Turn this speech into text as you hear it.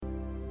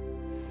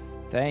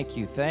Thank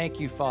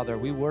you, Father.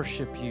 We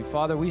worship you.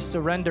 Father, we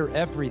surrender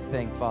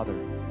everything, Father.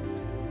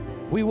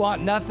 We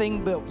want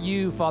nothing but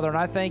you, Father, and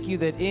I thank you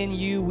that in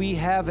you we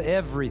have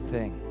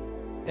everything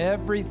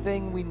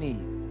we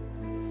need.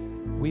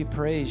 We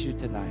praise you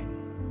tonight.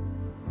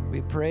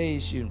 We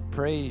praise you and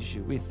praise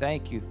you. We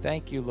thank you.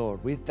 Thank you,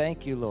 Lord. We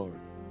thank you, Lord.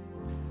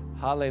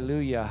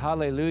 Hallelujah.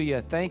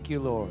 Hallelujah. Thank you,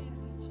 Lord.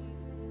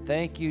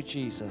 Thank you,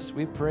 Jesus.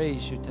 We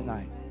praise you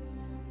tonight.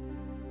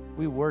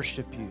 We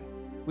worship you.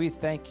 We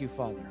thank you,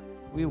 Father.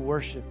 We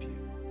worship you.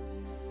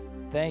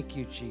 Thank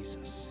you,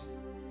 Jesus.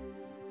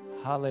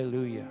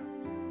 Hallelujah.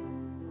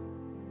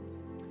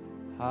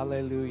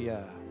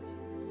 Hallelujah.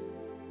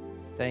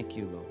 Thank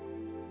you, Lord.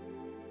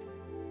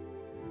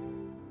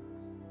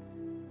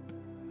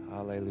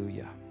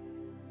 Hallelujah.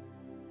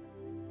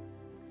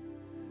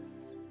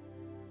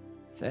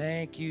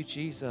 Thank you,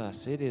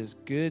 Jesus. It is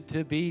good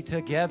to be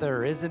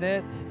together, isn't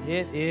it?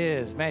 It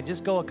is. Man,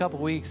 just go a couple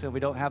weeks and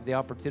we don't have the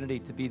opportunity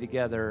to be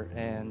together,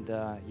 and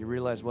you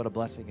realize what a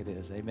blessing it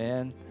is.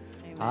 Amen?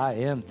 Amen. I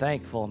am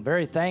thankful. I'm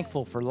very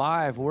thankful for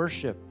live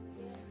worship.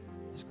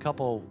 This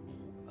couple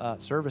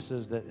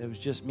services that it was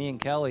just me and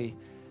Kelly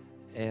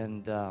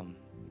and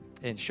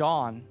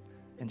Sean.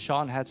 And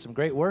Sean had some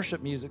great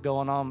worship music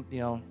going on,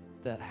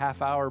 that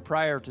half hour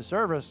prior to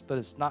service, but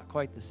it's not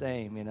quite the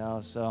same,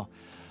 So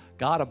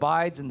God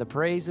abides in the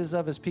praises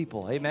of his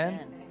people. Amen?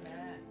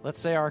 Amen. Let's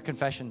say our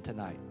confession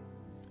tonight.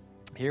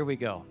 Here we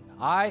go.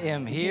 I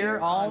am here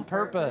on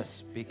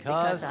purpose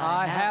because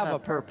I have a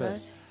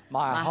purpose.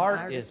 My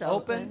heart is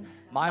open.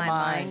 My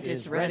mind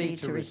is ready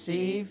to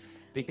receive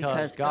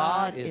because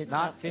God is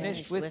not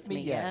finished with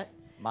me yet.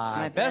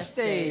 My best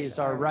days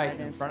are right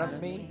in front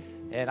of me,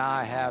 and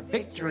I have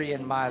victory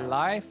in my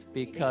life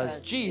because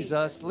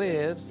Jesus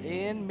lives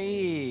in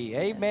me.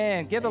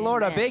 Amen. Give the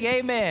Lord a big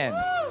amen.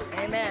 Woo!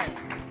 Amen.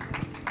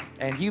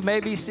 And you may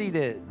be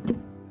seated.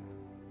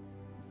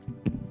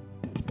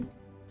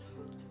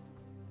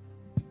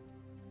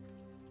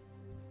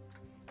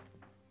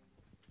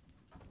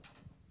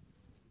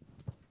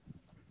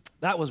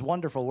 That was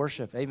wonderful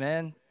worship.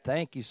 Amen.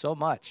 Thank you so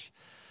much.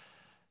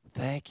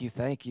 Thank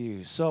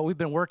you. So we've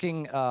been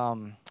working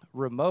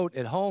remote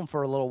at home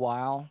for a little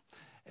while,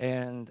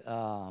 and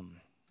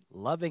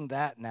loving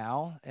that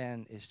now,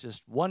 and it's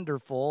just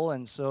wonderful.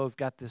 And so I've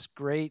got this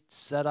great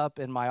setup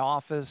in my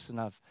office, and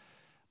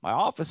my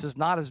office is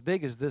not as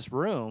big as this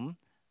room,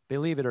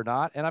 believe it or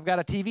not, and I've got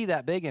a TV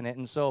that big in it.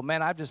 And so,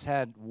 man, I've just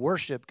had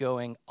worship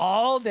going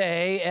all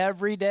day,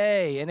 every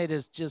day, and it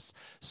is just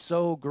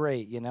so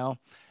great,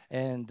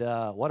 And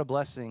what a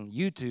blessing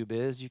YouTube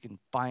is. You can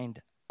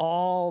find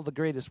all the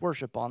greatest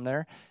worship on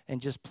there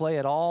and just play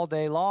it all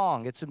day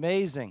long. It's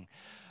amazing.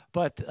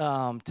 But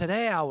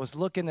today I was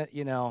looking at,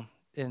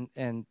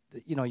 and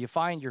you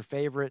find your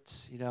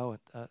favorites,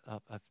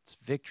 it's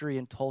Victory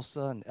in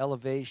Tulsa and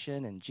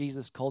Elevation and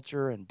Jesus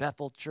Culture and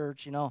Bethel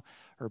Church,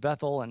 or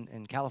Bethel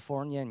in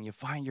California, and you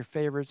find your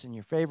favorites and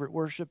your favorite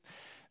worship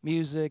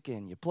music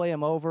and you play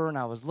them over. And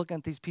I was looking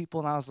at these people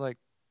and I was like,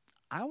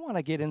 I want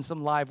to get in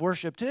some live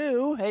worship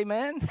too.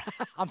 Amen.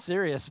 I'm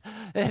serious.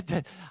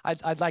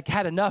 I'd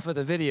had enough of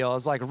the video. I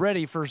was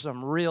ready for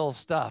some real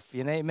stuff.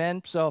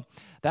 Amen. So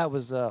that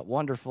was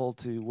wonderful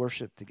to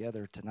worship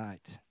together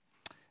tonight.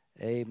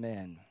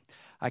 Amen.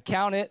 I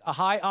count it a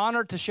high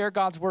honor to share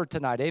God's word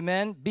tonight.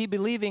 Amen. Be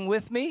believing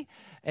with me.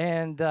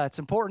 And it's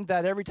important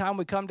that every time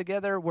we come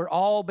together, we're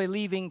all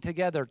believing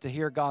together to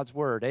hear God's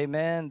word.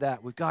 Amen.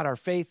 That we've got our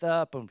faith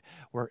up and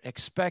we're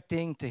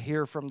expecting to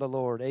hear from the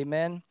Lord.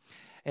 Amen.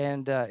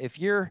 And if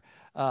you're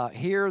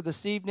here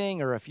this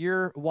evening, or if we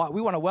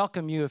want to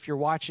welcome you if you're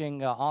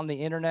watching on the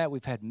internet.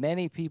 We've had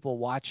many people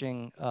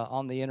watching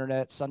on the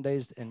internet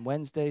Sundays and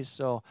Wednesdays.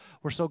 So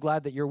we're so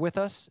glad that you're with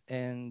us.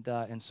 And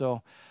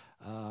so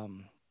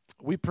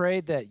we pray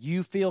that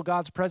you feel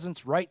God's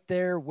presence right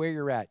there where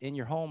you're at, in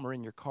your home or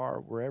in your car,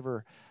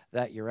 wherever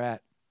that you're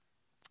at.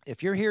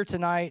 If you're here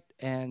tonight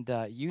and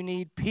you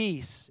need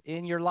peace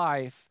in your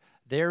life,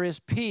 there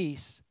is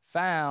peace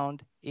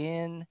found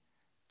in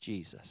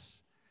Jesus.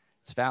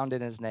 It's found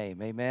in his name.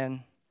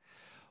 Amen.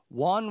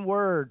 One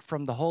word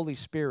from the Holy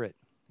Spirit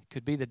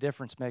could be the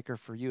difference maker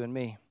for you and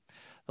me.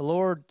 The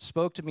Lord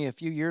spoke to me a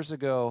few years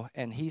ago,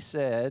 and he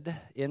said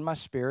in my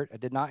spirit, I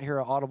did not hear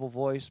an audible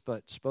voice,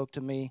 but spoke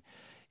to me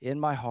in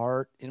my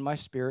heart, in my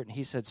spirit, and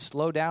he said,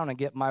 slow down and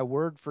get my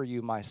word for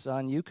you, my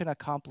son. You can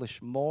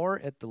accomplish more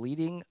at the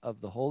leading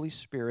of the Holy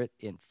Spirit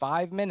in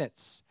 5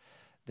 minutes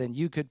than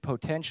you could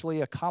potentially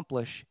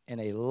accomplish in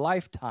a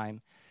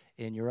lifetime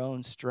in your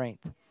own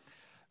strength.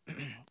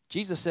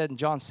 Jesus said in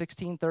John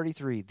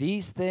 16:33,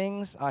 these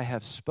things I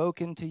have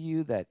spoken to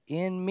you, that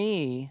in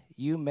me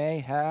you may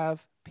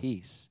have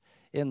peace.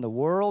 In the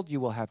world you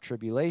will have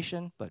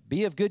tribulation, but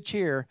be of good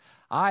cheer.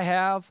 I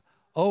have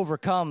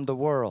overcome the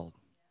world.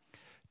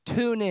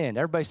 Tune in.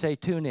 Everybody say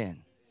tune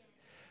in.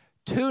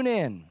 Tune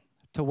in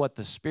to what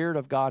the Spirit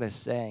of God is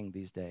saying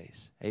these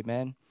days.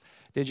 Amen.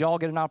 Did y'all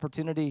get an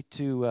opportunity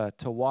to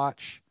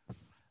watch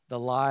the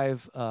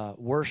live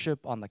worship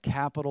on the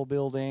Capitol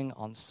building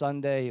on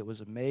Sunday? It was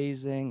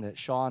amazing that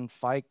Sean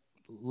Fike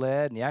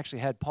led, and he actually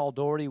had Paul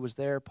Doherty was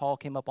there. Paul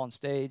came up on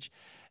stage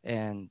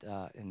and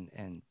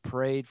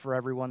prayed for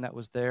everyone that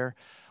was there.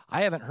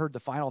 I haven't heard the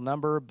final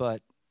number,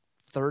 but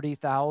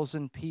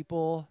 30,000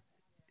 people,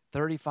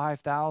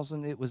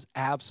 35,000. It was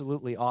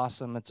absolutely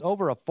awesome. It's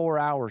over a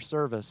 4-hour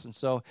service, and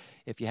so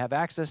if you have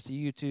access to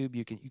YouTube,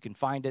 you can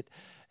find it,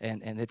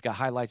 and they've got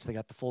highlights. They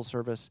got the full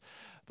service,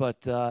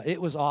 but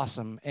it was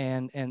awesome.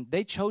 And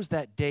they chose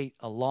that date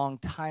a long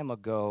time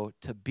ago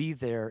to be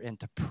there and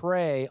to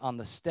pray on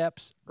the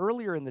steps.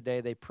 Earlier in the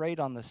day, they prayed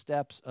on the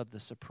steps of the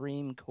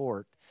Supreme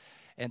Court.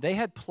 And they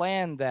had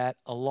planned that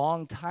a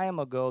long time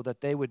ago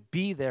that they would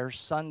be there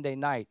Sunday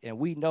night. And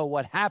we know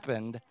what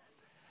happened.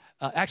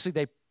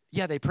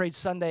 They prayed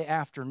Sunday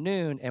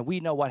afternoon, and we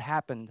know what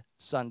happened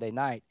Sunday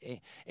night.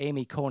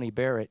 Amy Coney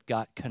Barrett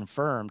got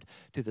confirmed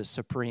to the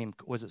Supreme.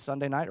 Was it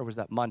Sunday night or was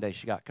that Monday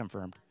she got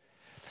confirmed?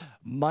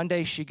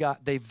 Monday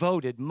they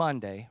voted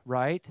Monday,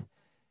 right?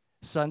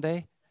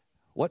 Sunday?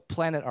 What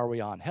planet are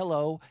we on?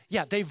 Hello?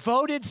 Yeah, they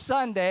voted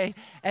Sunday,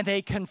 and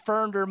they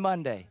confirmed her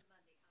Monday.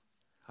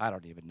 I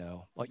don't even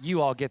know. Well,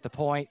 you all get the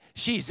point.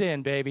 She's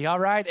in, baby. All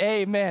right?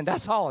 Amen.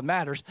 That's all that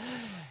matters.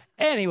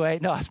 Anyway,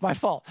 no, it's my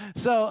fault.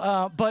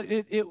 So, but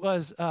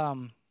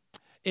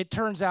it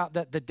turns out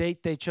that the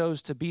date they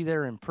chose to be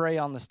there and pray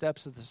on the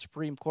steps of the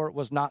Supreme Court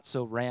was not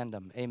so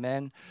random.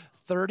 Amen.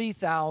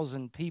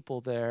 30,000 people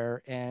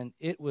there, and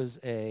it was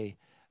a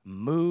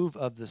move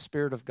of the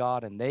Spirit of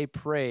God, and they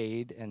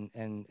prayed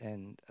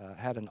and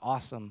had an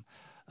awesome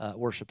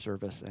worship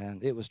service,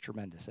 and it was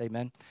tremendous.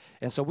 Amen.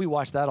 And so we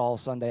watched that all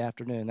Sunday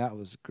afternoon. That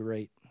was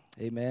great.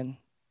 Amen.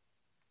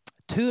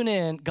 Tune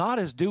in. God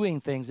is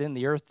doing things in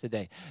the earth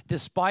today,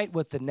 despite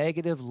what the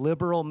negative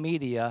liberal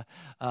media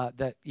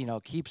that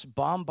keeps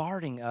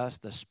bombarding us.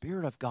 The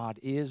Spirit of God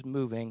is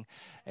moving,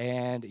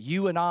 and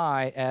you and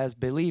I, as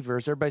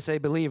believers, everybody say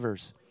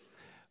believers,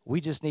 we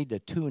just need to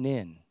tune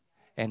in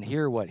and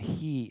hear what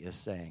He is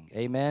saying.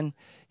 Amen.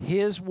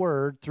 His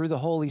word through the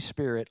Holy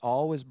Spirit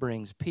always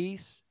brings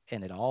peace,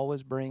 and it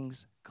always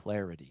brings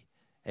clarity.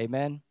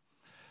 Amen.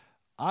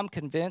 I'm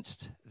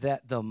convinced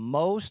that the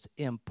most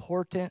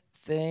important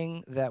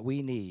thing that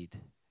we need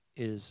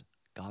is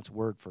God's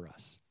word for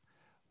us.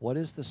 What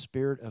is the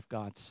Spirit of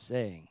God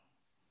saying?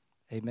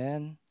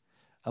 Amen.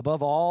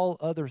 Above all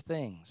other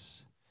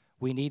things,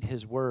 we need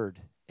His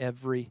word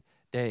every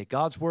day.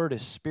 God's word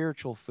is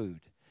spiritual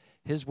food.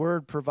 His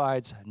word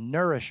provides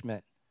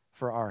nourishment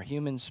for our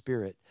human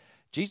spirit.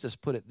 Jesus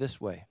put it this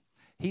way.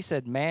 He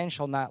said, man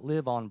shall not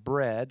live on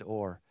bread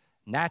or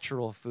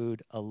natural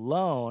food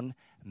alone.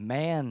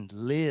 Man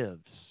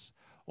lives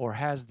or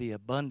has the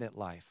abundant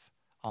life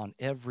on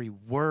every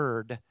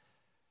word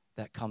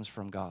that comes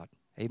from God.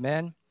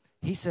 Amen?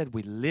 He said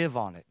we live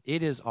on it.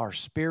 It is our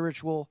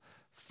spiritual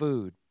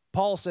food.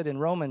 Paul said in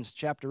Romans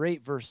chapter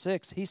 8, verse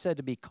 6, he said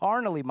to be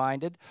carnally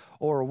minded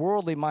or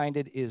worldly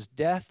minded is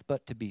death,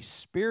 but to be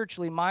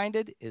spiritually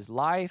minded is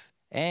life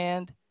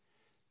and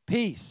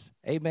peace.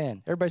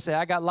 Amen. Everybody say,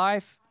 I got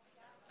life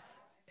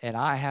and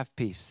I have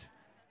peace.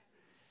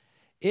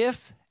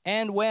 If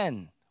and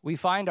when we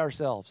find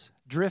ourselves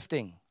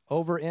drifting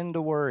over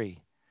into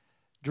worry,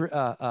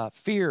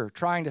 fear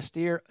trying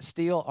to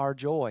steal our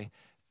joy,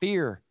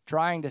 fear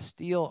trying to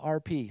steal our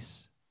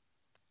peace,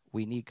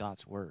 we need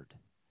God's word.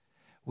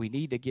 We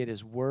need to get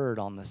His word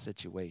on the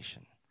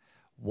situation.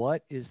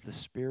 What is the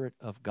Spirit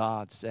of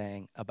God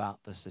saying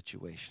about the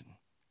situation?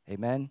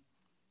 Amen?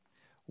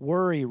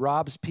 Worry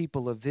robs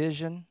people of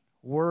vision.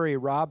 Worry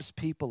robs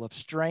people of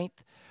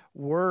strength.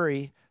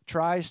 Worry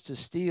tries to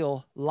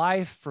steal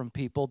life from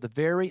people, the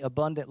very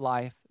abundant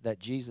life that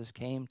Jesus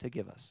came to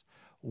give us.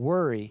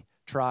 Worry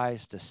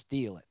tries to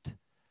steal it.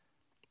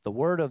 The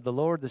word of the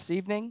Lord this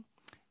evening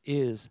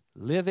is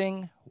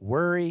living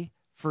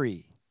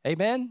worry-free.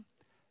 Amen?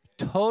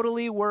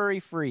 Totally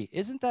worry-free.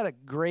 Isn't that a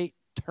great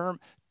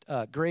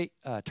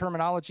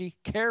terminology?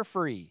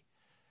 Carefree.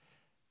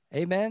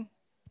 Amen?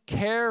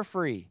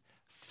 Carefree.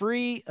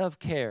 Free of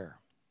care.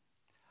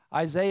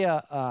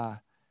 Isaiah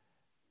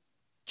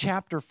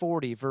chapter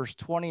 40, verse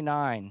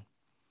 29.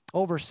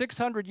 Over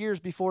 600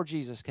 years before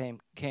Jesus came,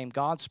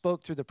 God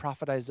spoke through the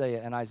prophet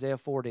Isaiah in Isaiah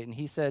 40, and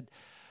he said,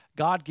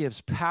 God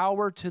gives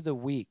power to the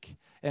weak,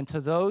 and to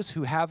those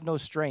who have no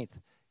strength,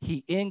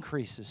 He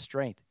increases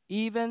strength.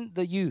 Even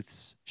the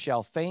youths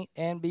shall faint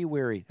and be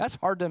weary. That's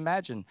hard to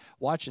imagine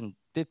watching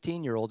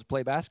 15-year-olds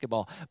play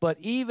basketball. But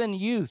even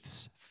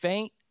youths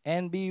faint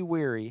and be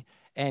weary,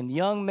 and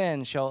young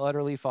men shall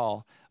utterly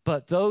fall.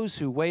 But those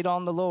who wait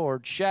on the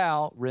Lord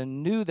shall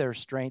renew their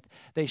strength.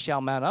 They shall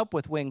mount up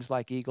with wings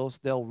like eagles.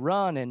 They'll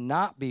run and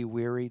not be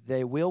weary.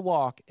 They will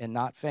walk and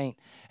not faint.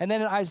 And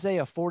then in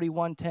Isaiah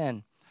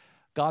 41:10,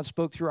 God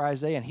spoke through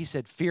Isaiah, and He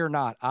said, fear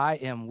not, I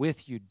am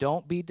with you.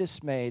 Don't be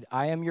dismayed.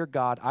 I am your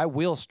God. I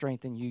will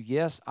strengthen you.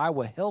 Yes, I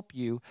will help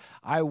you.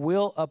 I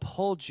will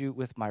uphold you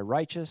with my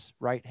righteous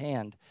right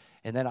hand.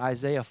 And then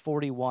Isaiah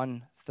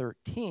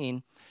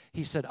 41:13,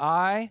 He said,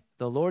 I,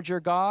 the Lord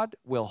your God,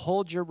 will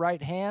hold your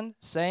right hand,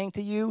 saying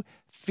to you,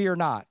 fear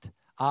not,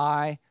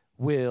 I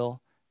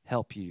will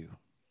help you.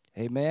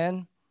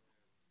 Amen.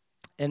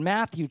 In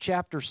Matthew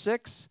chapter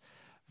 6,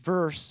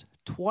 verse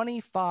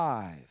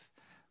 25,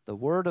 the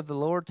word of the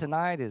Lord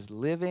tonight is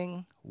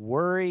living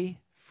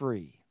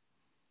worry-free.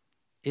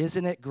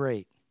 Isn't it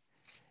great?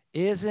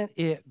 Isn't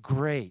it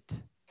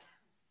great?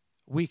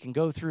 We can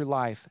go through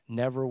life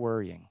never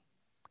worrying,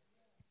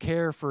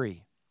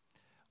 carefree.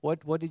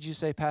 What did you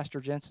say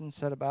Pastor Jensen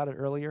said about it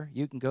earlier?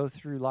 You can go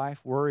through life,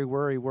 worry,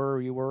 worry,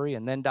 worry, worry,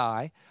 and then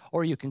die.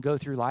 Or you can go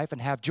through life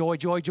and have joy,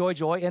 joy, joy,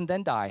 joy, and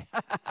then die.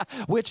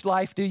 Which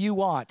life do you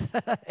want?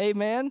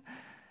 Amen?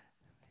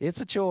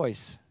 It's a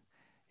choice.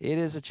 It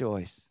is a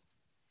choice.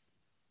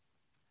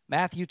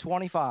 Matthew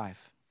 6,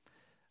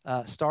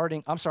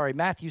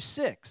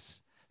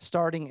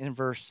 starting in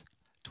verse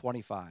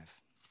 25.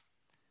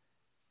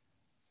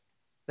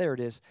 There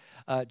it is.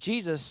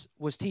 Jesus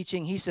was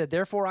teaching. He said,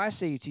 "Therefore I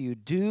say to you,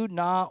 do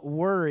not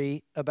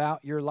worry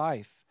about your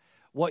life,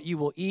 what you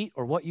will eat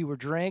or what you will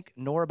drink,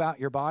 nor about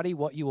your body,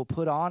 what you will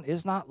put on.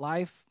 Is not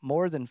life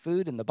more than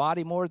food and the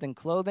body more than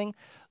clothing?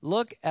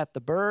 Look at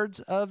the birds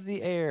of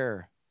the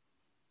air."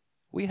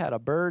 We had a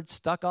bird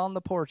stuck on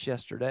the porch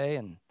yesterday,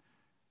 and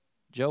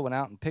Joe went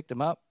out and picked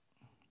him up.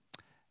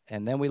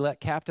 And then we let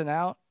Captain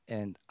out,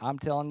 and I'm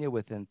telling you,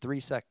 within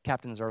 3 seconds,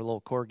 Captain's our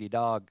little corgi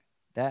dog,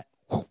 that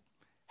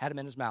had him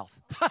in his mouth.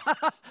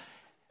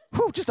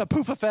 Whew, just a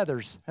poof of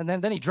feathers. And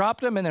then he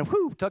dropped him and then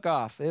took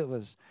off. It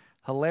was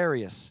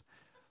hilarious.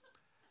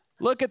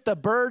 Look at the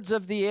birds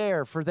of the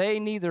air, for they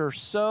neither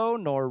sow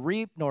nor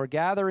reap nor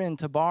gather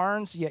into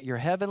barns, yet your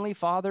heavenly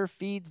Father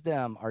feeds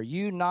them. Are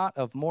you not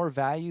of more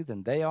value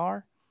than they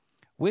are?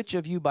 Which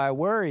of you by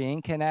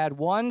worrying can add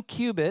 1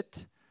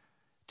 cubit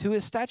to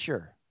his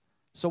stature?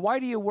 So why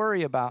do you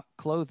worry about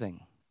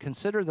clothing?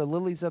 Consider the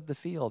lilies of the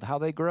field, how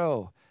they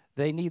grow.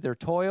 They neither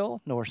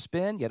toil nor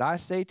spin, yet I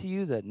say to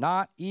you that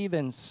not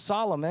even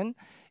Solomon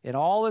in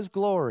all his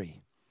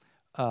glory,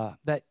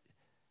 that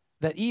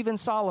even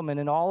Solomon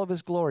in all of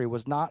his glory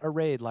was not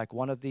arrayed like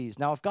one of these.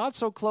 Now if God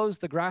so clothes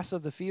the grass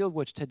of the field,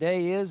 which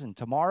today is and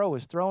tomorrow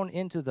is thrown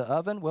into the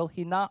oven, will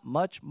he not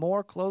much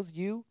more clothe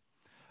you?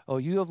 O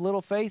you of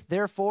little faith,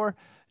 therefore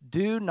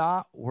do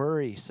not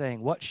worry,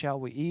 saying, what shall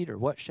we eat, or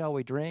what shall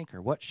we drink,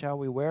 or what shall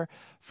we wear?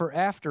 For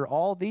after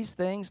all these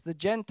things the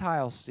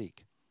Gentiles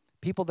seek.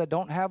 People that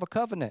don't have a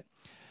covenant.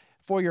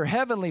 For your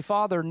heavenly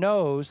Father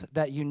knows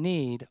that you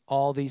need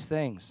all these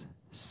things.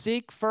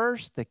 Seek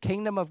first the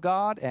kingdom of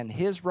God and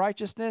his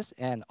righteousness,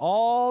 and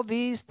all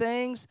these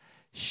things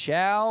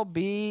shall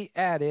be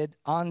added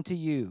unto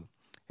you.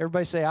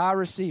 Everybody say, I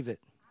receive it.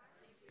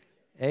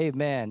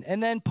 Amen.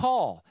 And then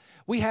Paul.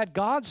 We had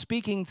God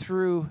speaking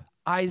through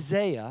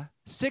Isaiah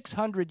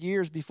 600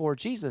 years before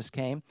Jesus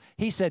came.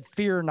 He said,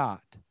 fear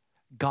not.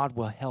 God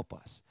will help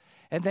us.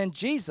 And then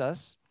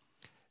Jesus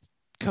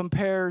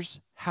compares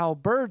how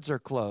birds are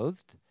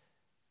clothed,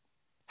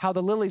 how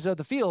the lilies of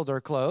the field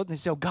are clothed, and he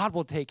said, God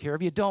will take care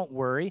of you, don't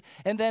worry.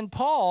 And then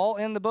Paul,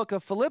 in the book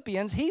of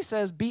Philippians, he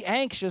says, be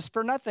anxious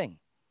for nothing.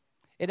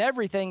 In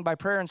everything, by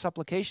prayer and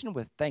supplication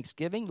with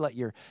thanksgiving, let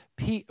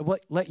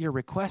your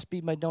request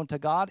be made known to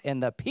God,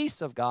 and the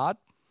peace of God,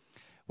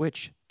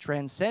 which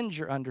transcends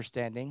your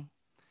understanding,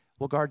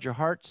 will guard your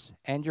hearts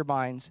and your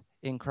minds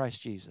in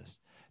Christ Jesus.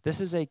 This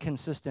is a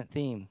consistent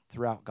theme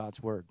throughout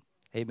God's word.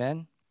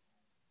 Amen?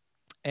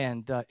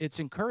 And it's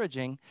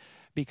encouraging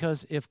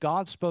because if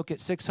God spoke it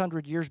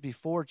 600 years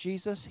before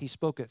Jesus, he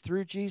spoke it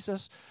through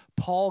Jesus.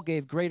 Paul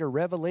gave greater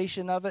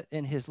revelation of it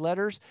in his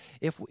letters.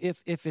 If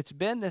it's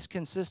been this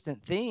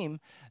consistent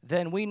theme,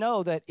 then we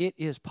know that it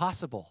is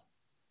possible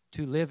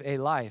to live a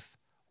life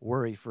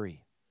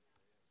worry-free.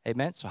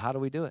 Amen? So how do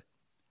we do it?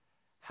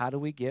 How do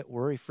we get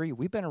worry-free?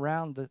 We've been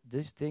around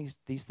these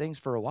things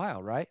for a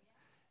while, right?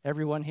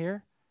 Everyone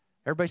here?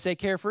 Everybody say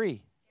carefree.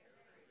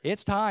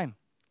 It's time.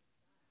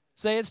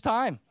 Say it's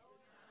time.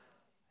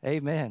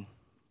 Amen.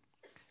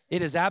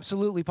 It is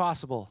absolutely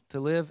possible to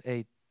live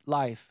a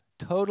life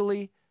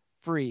totally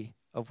free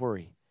of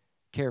worry,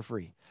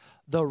 carefree.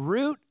 The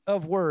root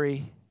of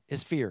worry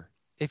is fear.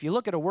 If you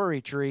look at a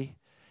worry tree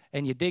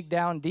and you dig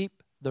down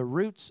deep, the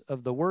roots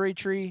of the worry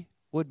tree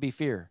would be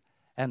fear.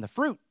 And the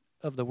fruit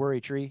of the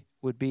worry tree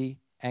would be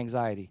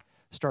anxiety.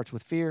 Starts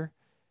with fear,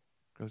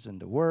 goes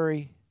into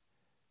worry,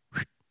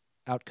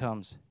 out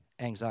comes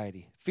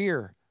anxiety.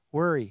 Fear,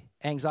 worry,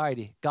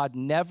 anxiety. God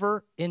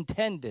never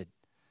intended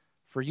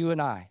for you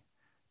and I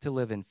to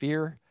live in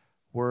fear,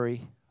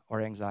 worry,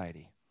 or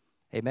anxiety.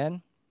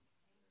 Amen?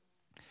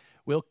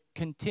 We'll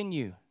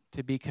continue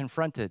to be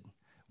confronted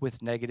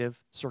with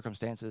negative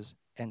circumstances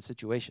and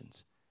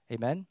situations.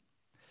 Amen?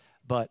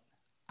 But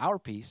our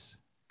peace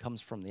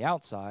comes from the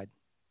outside.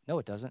 No,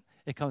 it doesn't.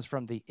 It comes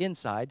from the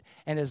inside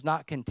and is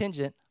not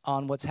contingent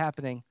on what's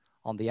happening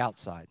on the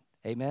outside.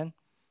 Amen?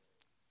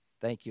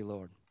 Thank you,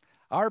 Lord.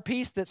 Our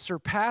peace that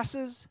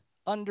surpasses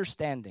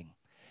understanding.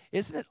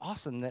 Isn't it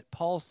awesome that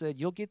Paul said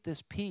you'll get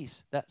this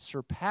peace that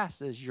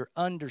surpasses your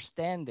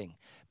understanding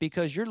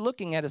because you're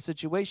looking at a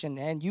situation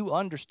and you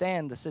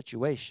understand the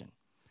situation.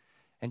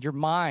 And your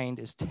mind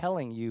is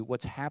telling you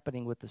what's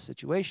happening with the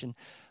situation,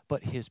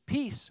 but his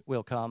peace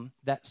will come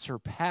that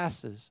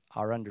surpasses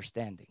our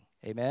understanding.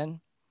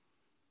 Amen?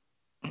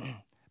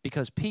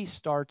 because peace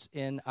starts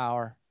in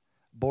our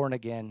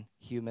born-again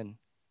human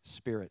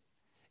spirit.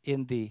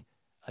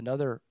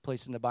 Another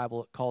place in the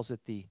Bible, it calls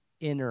it the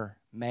inner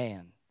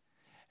man.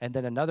 And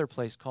then another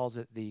place calls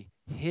it the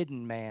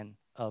hidden man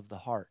of the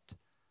heart,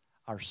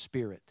 our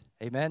spirit.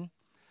 Amen?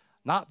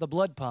 Not the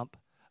blood pump,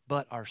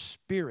 but our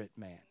spirit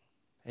man.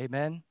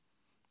 Amen?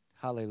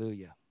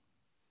 Hallelujah.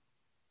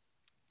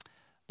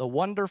 The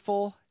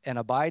wonderful and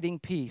abiding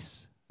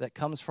peace that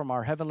comes from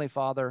our Heavenly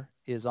Father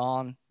is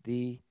on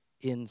the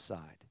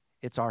inside.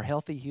 It's our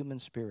healthy human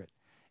spirit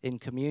in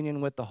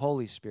communion with the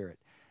Holy Spirit,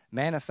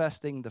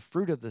 manifesting the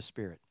fruit of the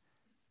Spirit,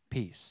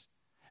 peace.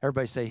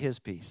 Everybody say His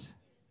peace.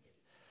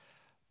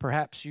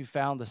 Perhaps you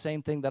found the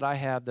same thing that I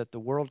have, that the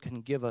world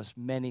can give us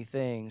many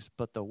things,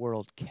 but the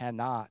world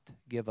cannot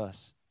give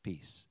us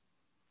peace.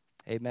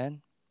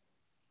 Amen?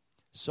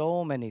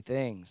 So many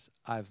things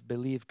I've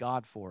believed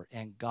God for,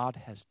 and God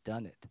has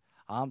done it.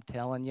 I'm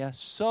telling you,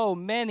 so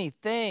many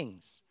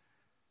things.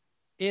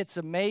 It's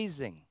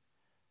amazing.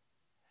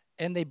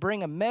 And they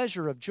bring a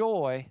measure of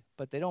joy,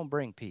 but they don't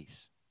bring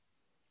peace.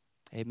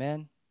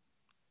 Amen?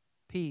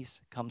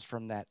 Peace comes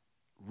from that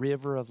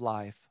river of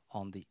life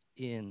on the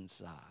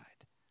inside.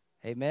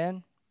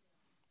 Amen?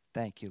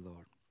 Thank you,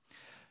 Lord.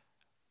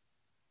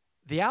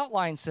 The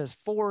outline says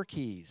 4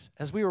 keys.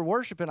 As we were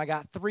worshiping, I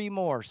got 3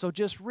 more. So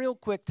just real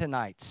quick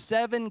tonight,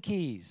 7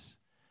 keys.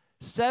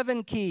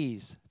 7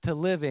 keys to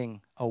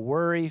living a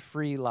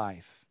worry-free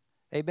life.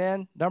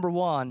 Amen? Number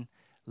 1,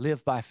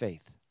 live by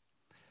faith.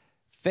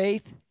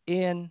 Faith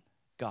in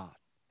God.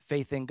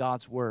 Faith in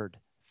God's word.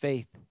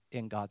 Faith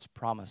in God's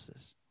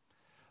promises.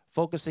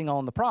 Focusing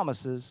on the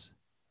promises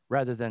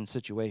rather than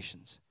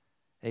situations.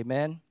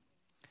 Amen?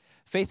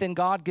 Faith in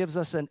God gives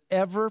us an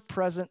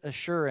ever-present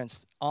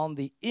assurance on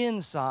the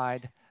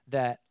inside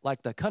that,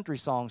 like the country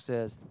song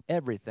says,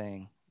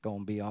 everything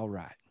gonna be all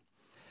right.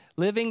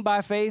 Living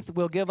by faith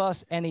will give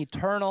us an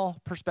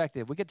eternal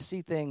perspective. We get to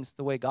see things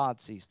the way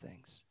God sees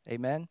things.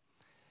 Amen?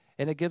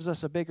 And it gives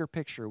us a bigger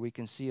picture. We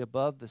can see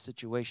above the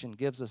situation,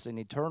 gives us an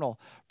eternal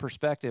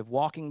perspective.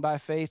 Walking by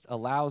faith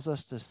allows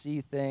us to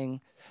see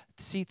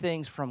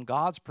things from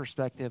God's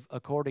perspective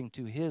according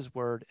to His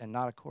word and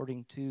not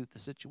according to the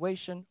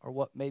situation or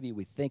what maybe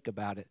we think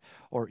about it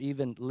or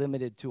even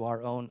limited to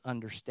our own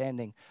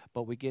understanding.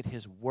 But we get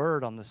His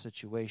word on the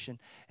situation,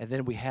 and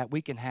then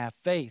we can have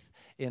faith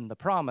in the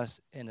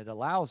promise, and it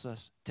allows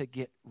us to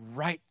get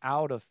right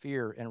out of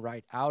fear and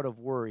right out of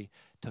worry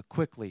to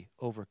quickly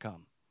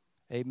overcome.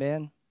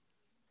 Amen.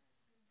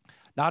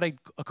 Not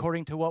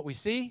according to what we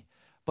see,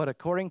 but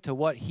according to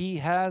what He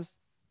has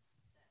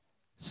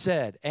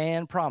said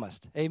and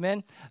promised.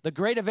 Amen. The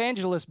great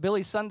evangelist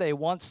Billy Sunday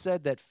once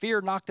said that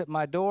fear knocked at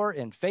my door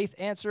and faith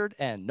answered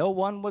and no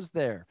one was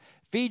there.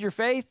 Feed your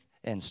faith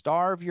and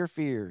starve your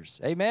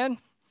fears. Amen.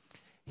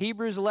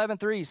 Hebrews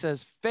 11:3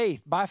 says,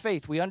 by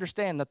faith we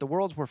understand that the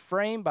worlds were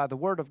framed by the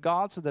word of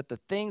God, so that the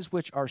things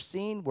which are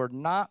seen were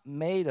not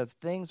made of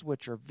things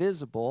which are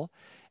visible.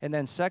 And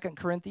then 2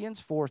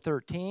 Corinthians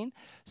 4:13,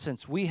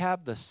 since we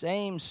have the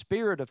same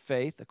spirit of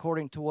faith,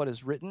 according to what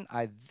is written,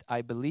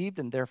 I believed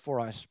and therefore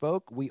I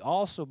spoke. We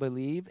also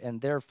believe and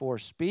therefore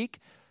speak.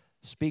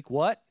 Speak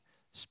what?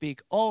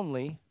 Speak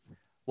only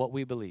what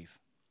we believe.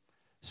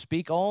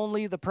 Speak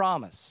only the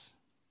promise,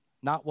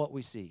 not what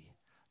we see.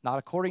 Not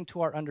according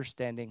to our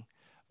understanding,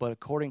 but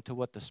according to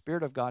what the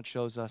Spirit of God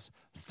shows us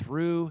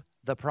through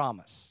the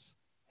promise.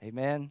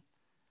 Amen.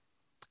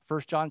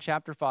 1 John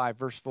chapter 5,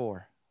 verse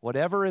 4.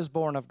 Whatever is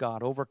born of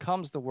God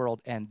overcomes the world,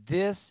 and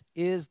this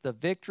is the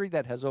victory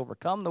that has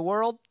overcome the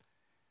world,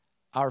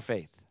 our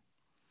faith.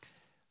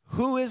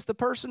 Who is the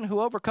person who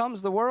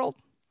overcomes the world?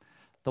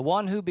 The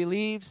one who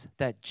believes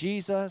that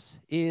Jesus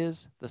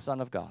is the Son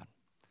of God.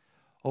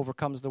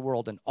 Overcomes the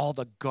world and all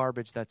the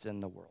garbage that's in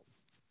the world.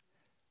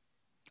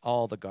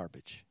 All the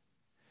garbage.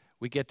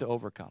 We get to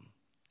overcome.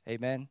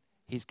 Amen?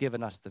 He's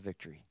given us the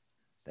victory.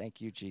 Thank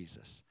you,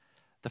 Jesus.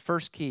 The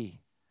first key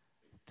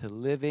to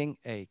living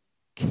a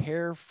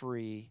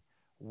carefree,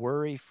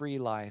 worry-free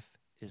life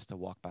is to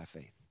walk by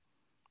faith.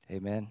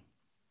 Amen?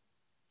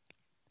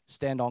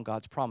 Stand on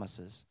God's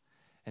promises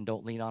and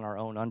don't lean on our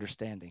own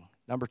understanding.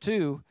 Number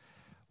 2,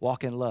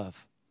 walk in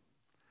love.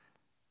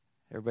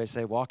 Everybody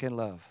say, walk in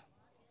love.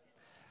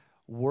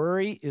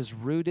 Worry is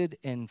rooted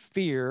in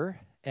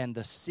fear, and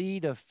the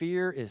seed of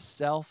fear is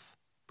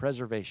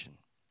self-preservation.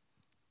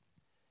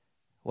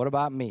 What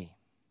about me?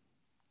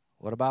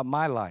 What about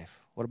my life?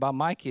 What about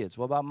my kids?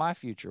 What about my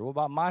future? What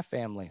about my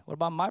family? What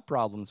about my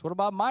problems? What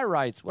about my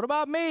rights? What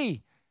about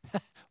me?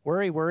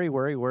 Worry, worry,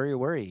 worry, worry,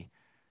 worry.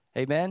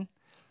 Amen?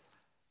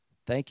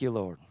 Thank you,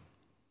 Lord.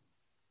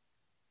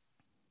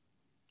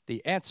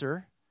 The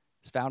answer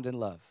is found in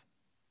love.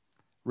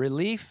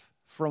 Relief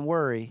from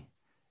worry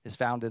is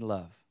found in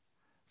love.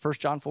 1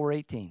 John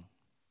 4:18.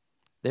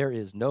 There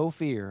is no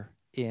fear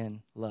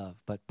in love,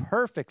 but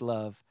perfect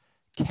love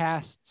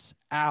casts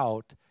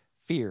out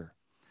fear,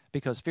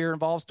 because fear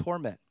involves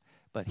torment.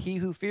 But he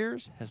who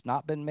fears has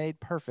not been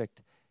made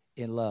perfect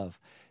in love.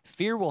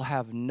 Fear will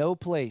have no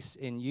place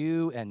in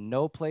you and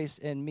no place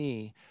in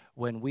me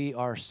when we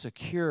are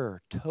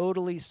secure,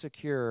 totally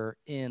secure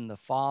in the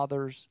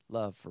Father's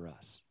love for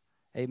us.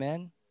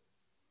 Amen?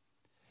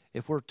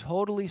 If we're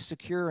totally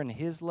secure in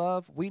His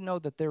love, we know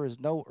that there is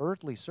no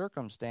earthly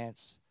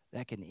circumstance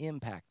that can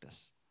impact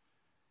us.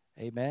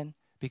 Amen?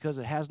 Because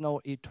it has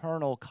no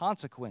eternal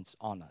consequence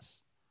on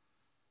us.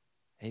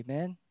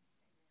 Amen?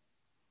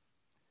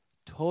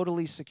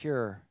 Totally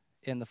secure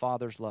in the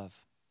Father's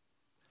love.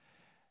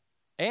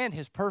 And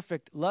His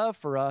perfect love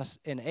for us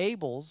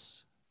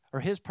enables, or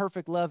His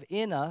perfect love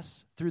in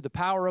us through the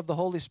power of the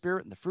Holy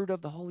Spirit and the fruit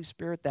of the Holy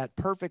Spirit, that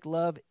perfect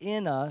love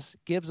in us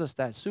gives us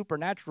that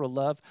supernatural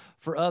love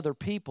for other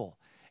people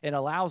and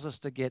allows us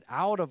to get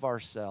out of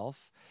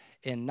ourselves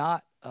and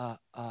not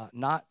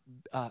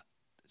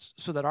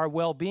so that our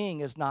well-being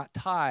is not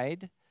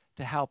tied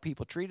to how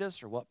people treat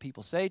us or what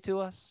people say to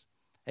us.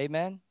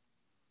 Amen?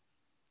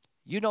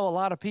 You know a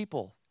lot of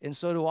people, and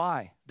so do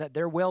I, that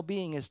their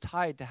well-being is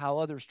tied to how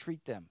others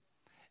treat them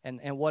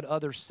and what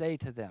others say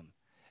to them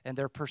and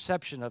their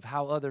perception of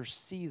how others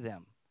see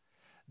them.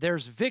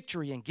 There's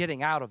victory in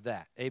getting out of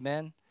that.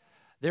 Amen?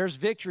 There's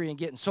victory in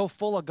getting so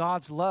full of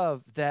God's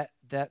love that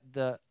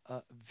the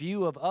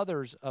view of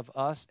others of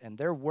us and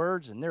their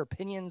words and their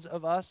opinions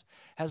of us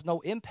has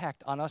no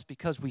impact on us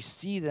because we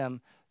see them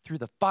through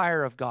the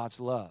fire of God's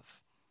love.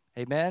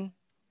 Amen?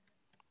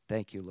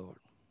 Thank you, Lord.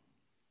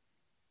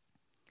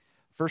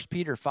 1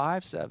 Peter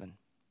 5:7.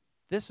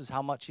 This is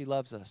how much He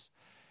loves us.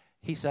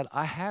 He said,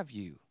 I have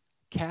you.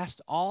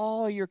 Cast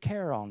all your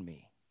care on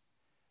me.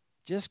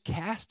 Just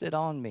cast it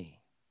on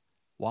me.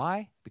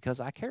 Why?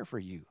 Because I care for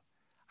you.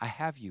 I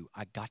have you.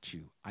 I got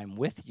you. I'm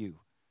with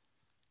you.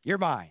 You're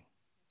mine.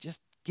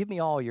 Just give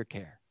me all your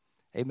care.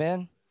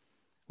 Amen?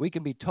 We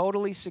can be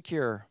totally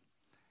secure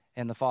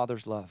in the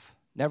Father's love.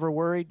 Never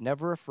worried,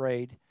 never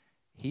afraid.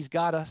 He's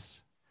got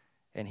us,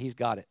 and He's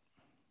got it.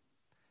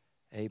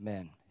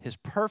 Amen. His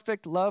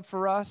perfect love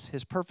for us,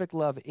 His perfect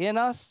love in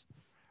us,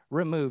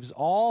 removes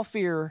all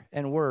fear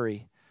and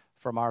worry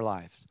from our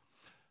lives.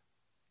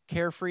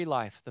 Carefree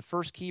life. The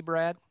first key,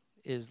 Brad,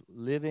 is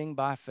living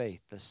by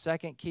faith. The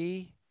second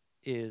key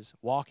is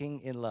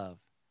walking in love.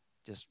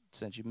 Just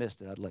since you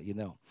missed it, I'd let you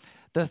know.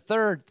 The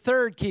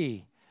third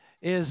key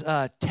is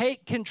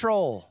take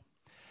control.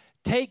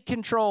 Take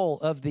control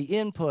of the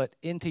input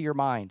into your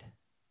mind.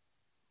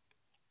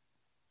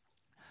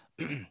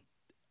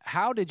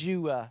 How did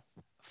you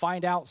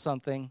find out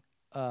something?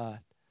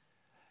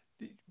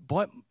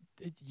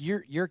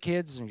 Your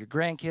kids and your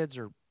grandkids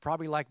are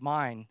probably like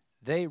mine.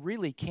 They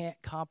really can't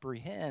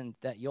comprehend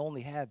that you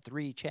only had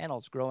 3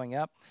 channels growing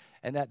up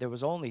and that there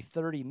was only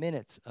 30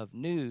 minutes of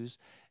news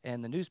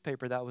and the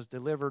newspaper that was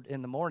delivered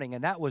in the morning.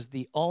 And that was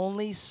the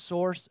only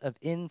source of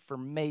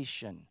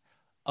information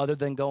other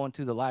than going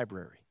to the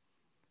library,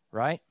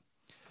 right?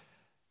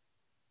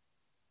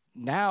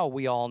 Now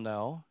we all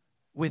know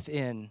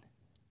within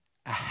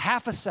a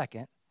half a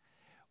second,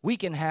 we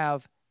can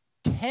have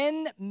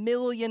 10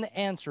 million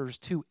answers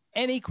to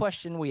any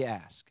question we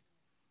ask.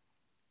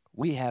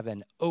 We have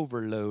an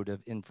overload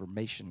of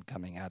information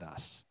coming at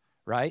us,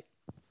 right?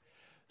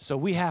 So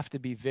we have to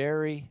be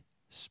very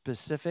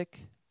specific.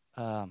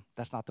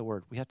 That's not the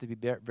word. We have to be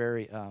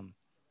very,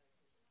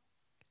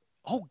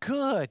 oh,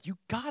 good. You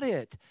got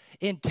it.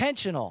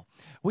 Intentional.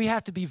 We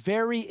have to be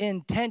very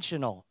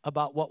intentional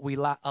about what we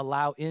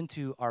allow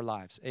into our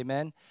lives.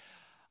 Amen?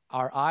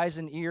 Our eyes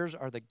and ears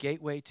are the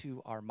gateway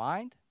to our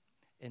mind.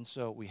 And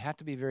so we have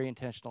to be very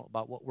intentional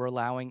about what we're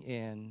allowing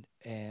in,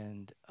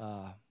 and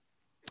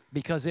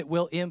because it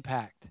will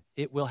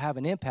have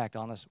an impact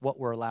on us, what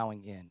we're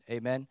allowing in.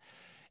 Amen?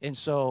 And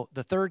so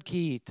the third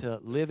key to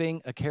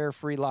living a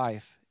carefree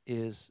life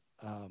is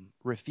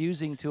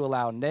refusing to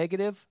allow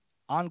negative,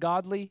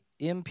 ungodly,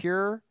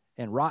 impure,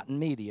 and rotten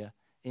media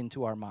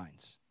into our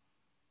minds.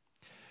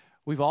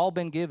 We've all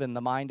been given the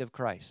mind of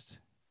Christ.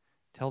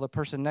 Tell the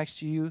person next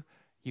to you,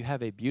 you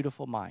have a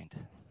beautiful mind.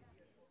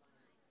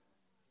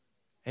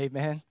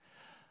 Amen.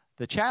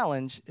 The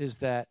challenge is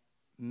that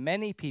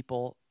many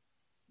people,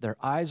 their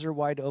eyes are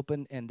wide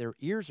open and their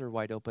ears are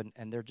wide open,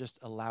 and they're just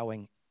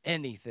allowing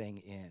anything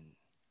in,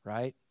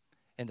 right?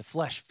 And the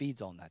flesh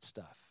feeds on that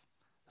stuff.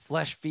 The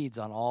flesh feeds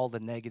on all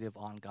the negative,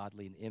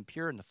 ungodly, and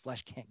impure, and the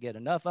flesh can't get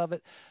enough of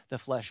it. The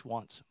flesh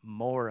wants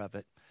more of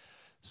it.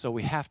 So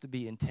we have to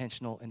be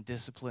intentional and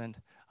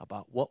disciplined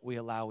about what we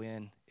allow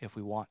in if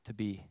we want to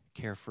be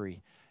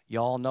carefree.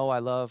 Y'all know I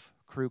love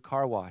Crew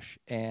Car Wash,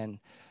 and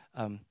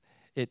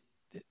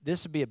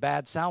this would be a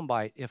bad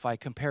soundbite if I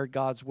compared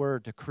God's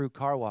Word to Crew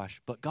Car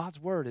Wash, but God's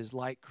Word is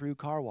like Crew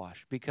Car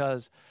Wash,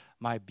 because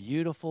my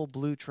beautiful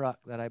blue truck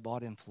that I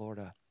bought in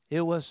Florida,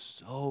 it was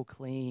so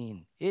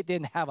clean. It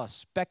didn't have a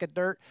speck of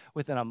dirt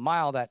within a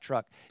mile of that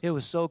truck. It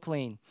was so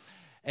clean.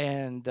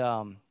 And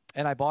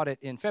I bought it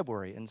in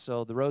February, and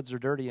so the roads are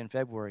dirty in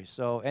February.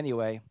 So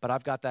anyway, but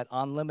I've got that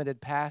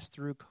unlimited pass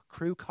through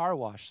Crew Car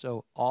Wash,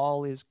 so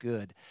all is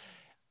good.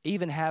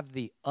 Even have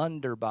the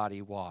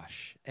underbody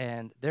wash,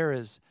 and there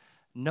is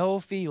no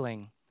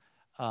feeling.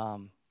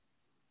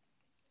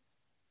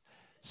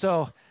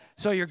 So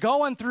So you're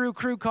going through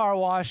Crew Car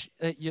Wash,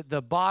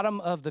 the bottom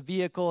of the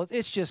vehicle,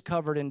 it's just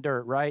covered in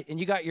dirt, right? And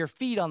you got your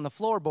feet on the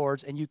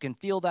floorboards, and you can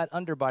feel that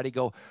underbody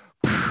go.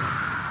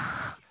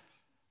 That's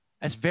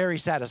very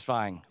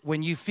satisfying.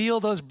 When you feel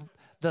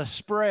the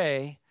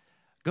spray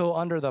go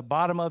under the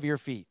bottom of your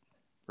feet,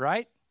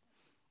 right?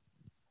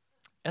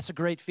 That's a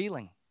great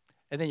feeling.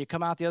 And then you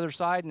come out the other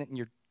side, and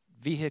your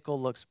vehicle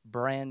looks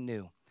brand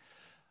new.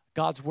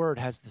 God's word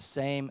has the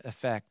same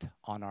effect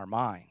on our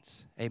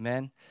minds.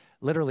 Amen?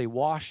 Literally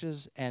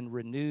washes and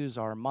renews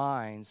our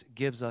minds,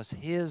 gives us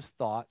his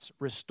thoughts,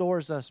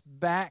 restores us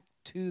back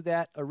to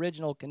that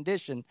original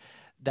condition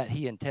that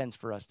he intends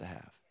for us to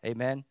have.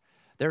 Amen?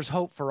 There's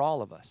hope for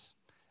all of us.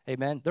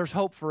 Amen? There's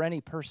hope for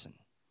any person.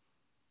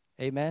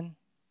 Amen?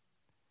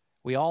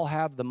 We all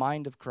have the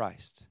mind of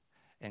Christ,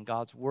 and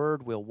God's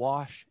word will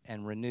wash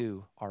and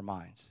renew our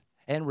minds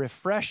and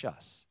refresh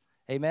us.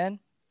 Amen?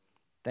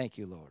 Thank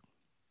you, Lord.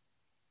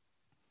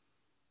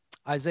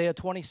 Isaiah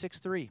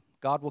 26:3.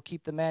 God will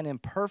keep the man in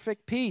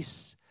perfect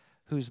peace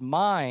whose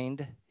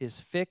mind is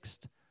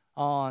fixed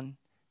on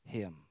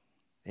him.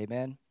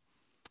 Amen.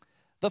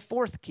 The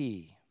fourth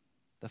key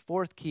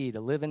to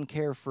living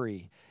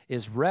carefree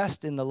is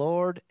rest in the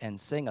Lord and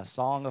sing a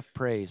song of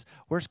praise.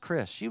 Where's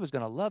Chris? She was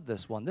going to love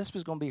this one. This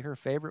was going to be her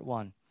favorite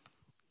one.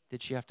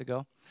 Did she have to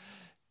go?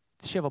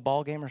 Did she have a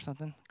ball game or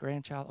something?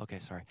 Grandchild? Okay,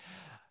 sorry.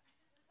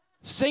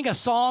 Sing a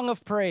song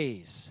of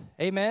praise.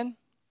 Amen.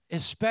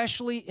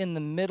 Especially in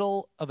the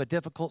middle of a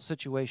difficult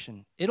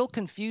situation. It'll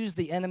confuse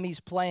the enemy's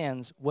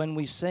plans when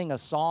we sing a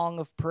song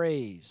of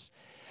praise.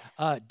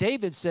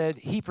 David said,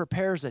 he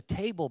prepares a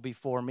table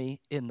before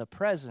me in the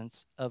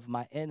presence of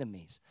my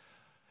enemies.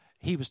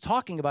 He was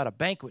talking about a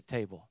banquet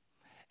table.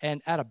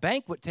 And at a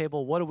banquet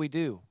table, what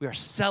do? We are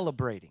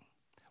celebrating.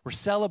 We're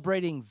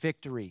celebrating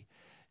victory.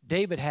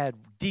 David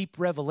had deep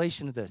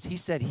revelation of this. He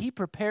said, he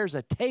prepares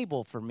a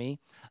table for me,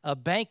 a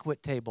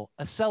banquet table,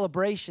 a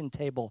celebration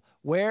table.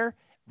 Where?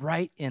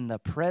 Right in the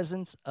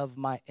presence of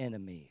my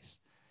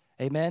enemies.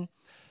 Amen?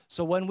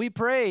 So when we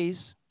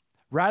praise,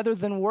 rather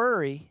than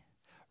worry,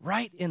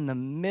 right in the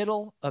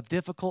middle of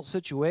difficult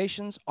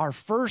situations, our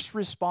first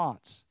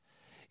response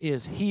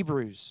is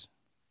Hebrews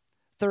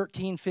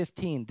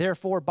 13:15.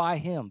 Therefore, by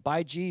him,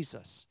 by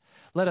Jesus,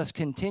 let us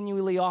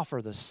continually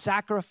offer the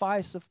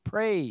sacrifice of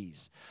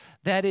praise.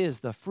 That is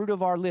the fruit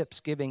of our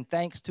lips, giving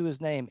thanks to his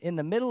name. In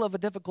the middle of a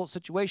difficult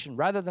situation,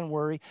 rather than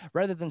worry,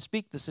 rather than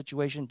speak the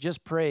situation,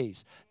 just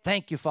praise.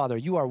 Thank you, Father.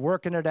 You are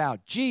working it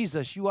out.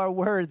 Jesus, you are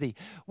worthy.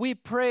 We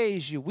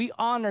praise you. We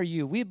honor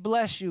you. We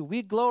bless you.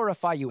 We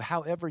glorify you,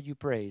 however you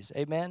praise.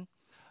 Amen?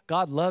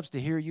 God loves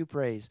to hear you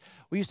praise.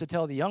 We used to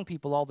tell the young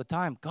people all the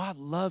time, God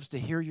loves to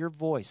hear your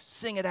voice.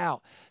 Sing it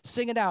out.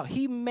 Sing it out.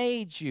 He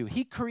made you.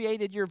 He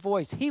created your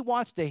voice. He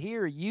wants to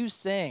hear you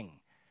sing.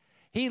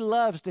 He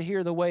loves to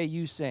hear the way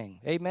you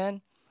sing.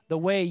 Amen? The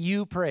way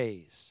you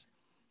praise.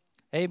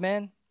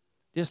 Amen?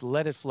 Just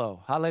let it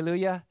flow.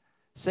 Hallelujah.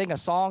 Sing a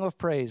song of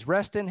praise.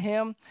 Rest in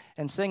him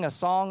and sing a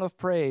song of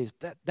praise.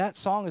 That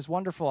song is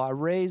wonderful. I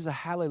raise a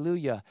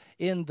hallelujah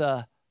in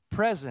the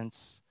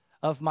presence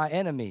of my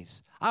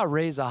enemies. I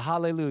raise a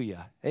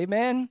hallelujah.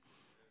 Amen?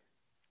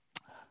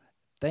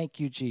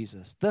 Thank you,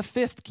 Jesus. The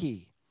fifth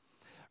key,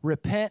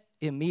 repent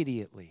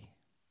immediately.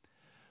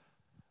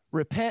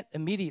 Repent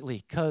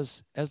immediately,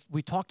 because as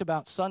we talked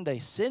about Sunday,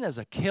 sin is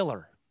a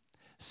killer.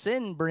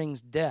 Sin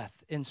brings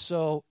death. And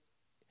so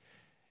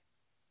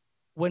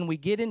when we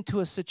get into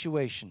a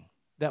situation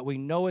that we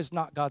know is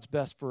not God's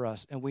best for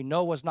us and we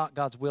know was not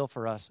God's will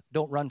for us,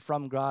 don't run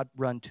from God,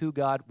 run to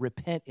God.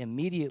 Repent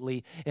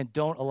immediately and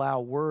don't allow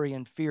worry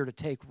and fear to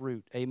take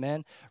root.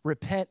 Amen?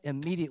 Repent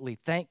immediately.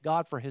 Thank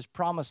God for his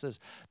promises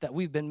that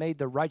we've been made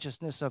the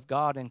righteousness of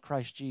God in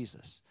Christ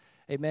Jesus.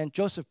 Amen.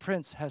 Joseph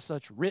Prince has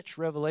such rich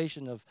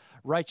revelation of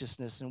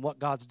righteousness and what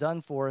God's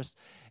done for us.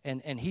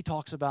 And he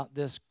talks about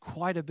this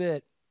quite a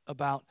bit,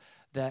 about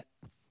that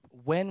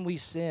when we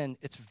sin,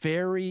 it's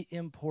very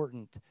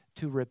important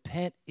to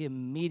repent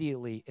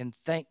immediately and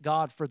thank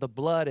God for the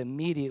blood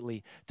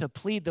immediately, to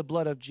plead the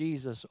blood of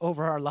Jesus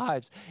over our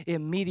lives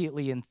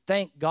immediately and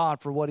thank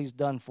God for what he's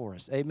done for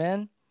us.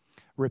 Amen.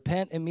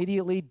 Repent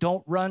immediately.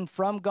 Don't run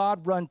from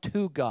God, run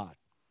to God.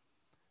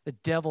 The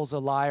devil's a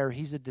liar.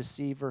 He's a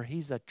deceiver.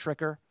 He's a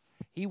tricker.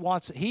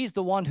 He's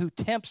the one who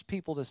tempts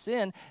people to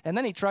sin, and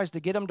then he tries to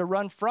get them to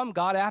run from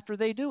God after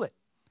they do it.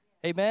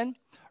 Amen?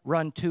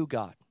 Run to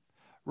God.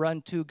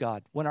 Run to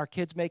God. When our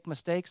kids make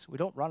mistakes, we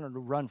don't want them to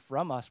run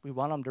from us. We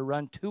want them to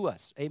run to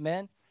us.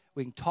 Amen?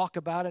 We can talk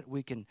about it.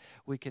 We can,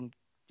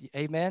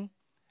 amen?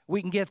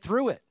 We can get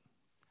through it.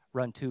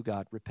 Run to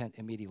God. Repent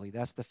immediately.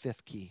 That's the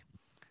fifth key.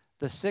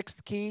 The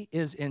sixth key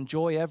is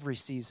enjoy every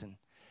season.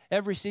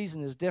 Every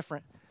season is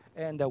different.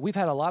 And we've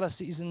had a lot of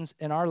seasons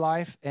in our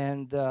life,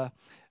 and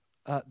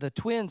the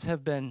twins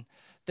have been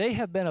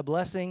a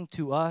blessing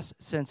to us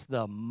since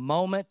the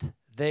moment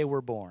they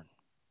were born.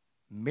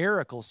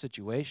 Miracle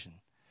situation.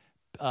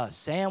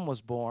 Sam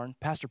was born.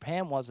 Pastor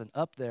Pam wasn't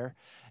up there,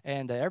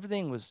 and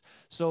everything was.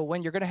 So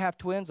when you're going to have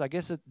twins, I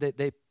guess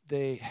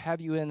they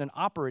have you in an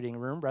operating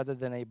room rather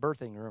than a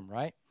birthing room,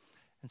 right?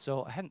 And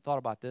so I hadn't thought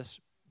about this,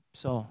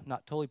 so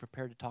not totally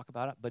prepared to talk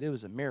about it, but it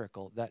was a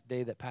miracle that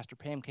day that Pastor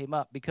Pam came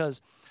up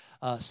because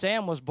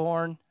Sam was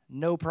born,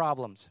 no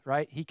problems,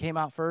 right? He came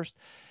out first.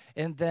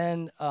 And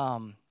then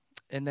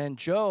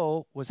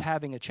Joe was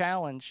having a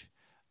challenge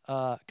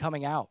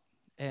coming out.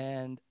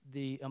 And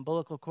the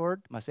umbilical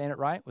cord, am I saying it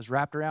right, was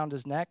wrapped around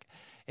his neck.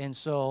 And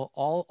so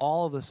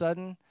all of a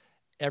sudden,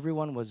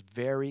 everyone was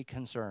very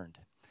concerned.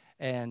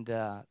 And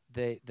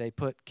they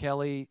put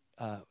Kelly's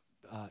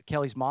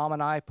mom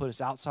and I put us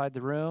outside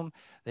the room.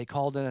 They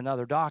called in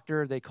another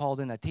doctor. They called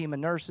in a team of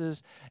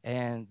nurses,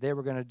 and they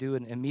were going to do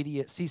an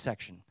immediate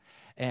C-section.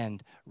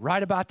 And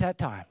right about that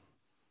time,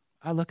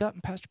 I look up,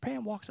 and Pastor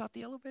Pam walks out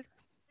the elevator.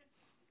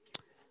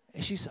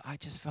 And she said, I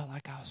just felt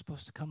like I was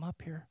supposed to come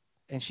up here.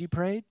 And she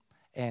prayed,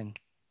 and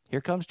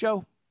here comes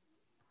Joe.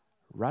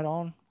 Right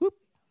on. Whoop.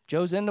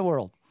 Joe's in the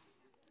world.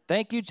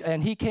 Thank you.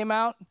 And he came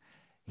out.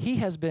 He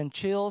has been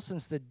chill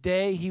since the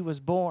day he was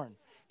born.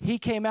 He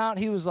came out,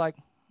 he was like,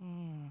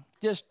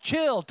 just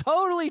chill,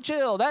 totally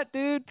chill. That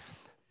dude,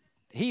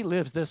 he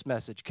lives this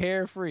message,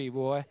 carefree,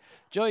 boy.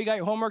 Joe, you got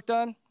your homework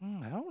done?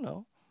 I don't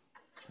know.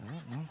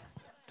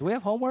 Do we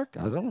have homework?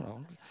 I don't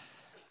know.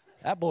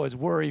 That boy's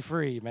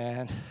worry-free,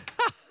 man.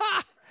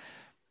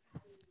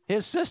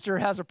 His sister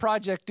has a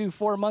project due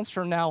 4 months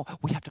from now.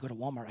 We have to go to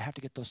Walmart. I have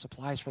to get those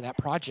supplies for that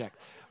project.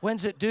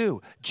 When's it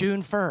due?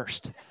 June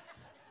 1st.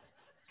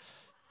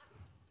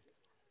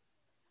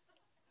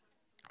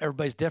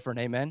 Everybody's different,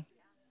 amen?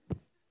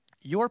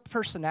 Your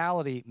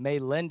personality may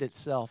lend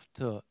itself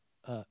to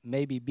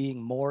maybe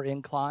being more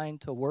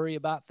inclined to worry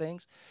about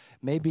things.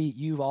 Maybe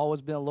you've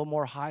always been a little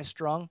more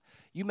high-strung.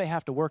 You may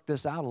have to work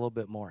this out a little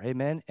bit more,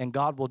 amen? And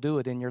God will do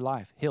it in your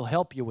life. He'll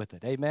help you with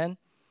it, amen?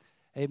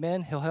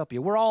 Amen? He'll help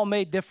you. We're all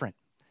made different,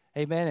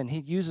 amen? And he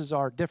uses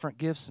our different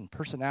gifts and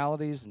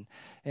personalities,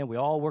 and we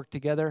all work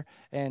together.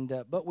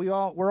 But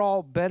we're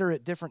all better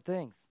at different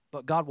things.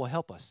 But God will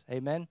help us,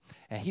 amen?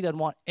 And he doesn't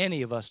want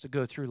any of us to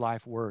go through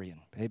life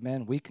worrying,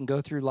 amen? We can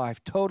go through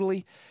life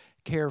totally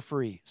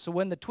carefree. So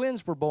when the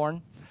twins were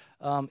born,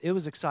 it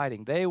was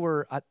exciting. They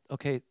were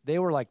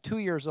like 2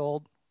 years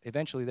old.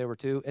 Eventually they were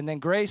 2. And then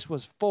Grace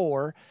was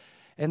 4.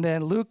 And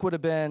then Luke would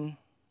have been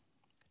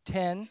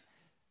 10,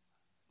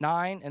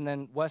 9, and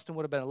then Weston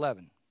would have been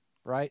 11,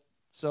 right?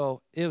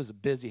 So it was a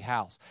busy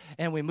house.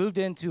 And we moved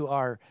into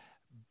our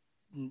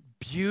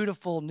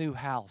beautiful new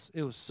house.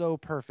 It was so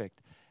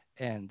perfect.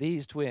 And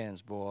these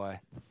twins, boy,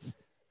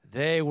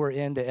 they were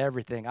into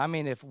everything. I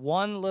mean, if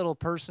one little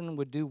person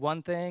would do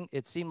one thing,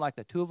 it seemed like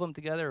the two of them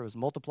together, it was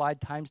multiplied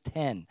times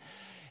 10.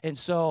 And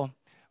so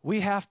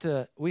we have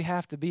to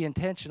be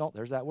intentional,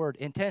 there's that word,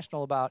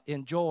 intentional about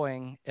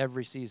enjoying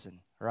every season,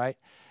 right?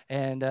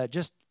 And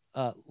just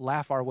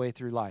laugh our way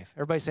through life.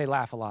 Everybody say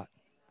laugh a lot.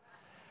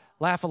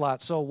 Laugh a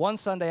lot. So one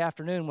Sunday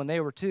afternoon when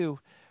they were 2,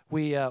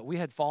 we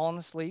had fallen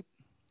asleep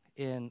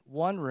in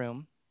one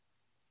room.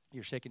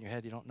 You're shaking your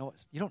head. You don't know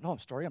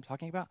what story I'm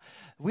talking about?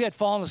 We had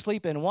fallen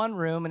asleep in one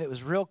room, and it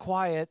was real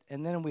quiet,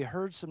 and then we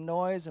heard some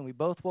noise, and we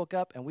both woke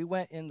up, and we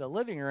went in the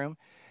living room,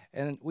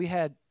 and we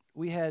had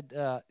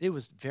it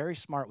was very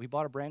smart. We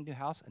bought a brand new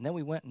house, and then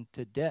we went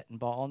into debt and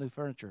bought all new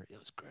furniture. It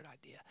was a great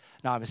idea.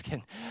 No, I'm just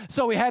kidding.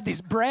 So we had these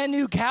brand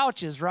new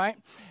couches, right?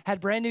 Had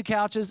brand new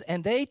couches,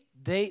 and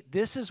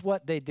this is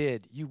what they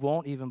did. You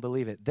won't even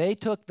believe it. They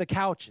took the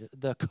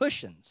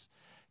cushions,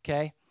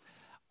 okay,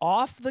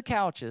 off the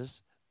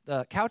couches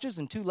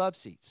and 2 love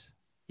seats.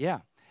 Yeah.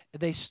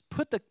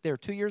 They're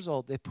 2 years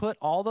old. They put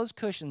all those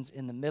cushions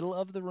in the middle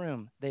of the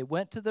room. They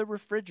went to the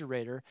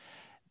refrigerator.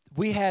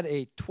 We had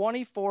a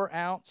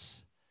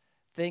 24-ounce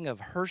thing of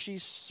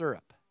Hershey's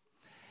syrup.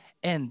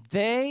 And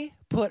they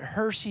put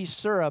Hershey's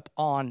syrup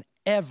on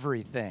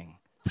everything.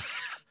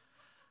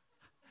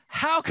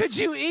 How could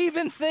you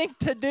even think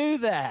to do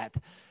that?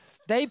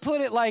 They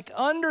put it like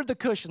under the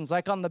cushions,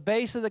 like on the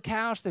base of the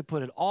couch. They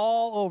put it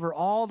all over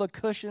all the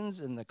cushions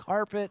and the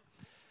carpet.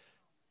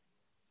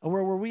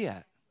 Where were we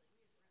at?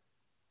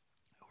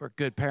 We're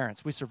good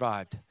parents. We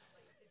survived.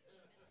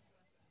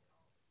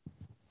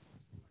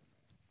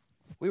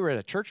 We were at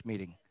a church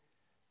meeting.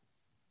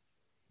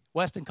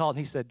 Weston called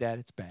and he said, Dad,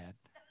 it's bad.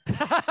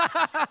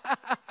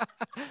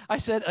 I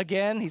said,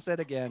 again? He said,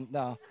 again.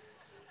 No.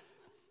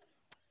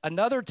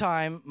 Another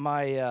time,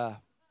 my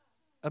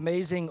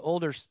amazing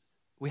older,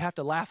 we have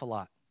to laugh a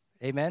lot.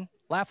 Amen?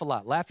 Laugh a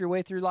lot. Laugh your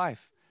way through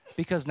life.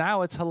 Because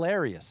now it's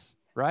hilarious,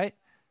 right?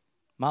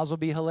 Might as well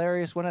be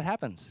hilarious when it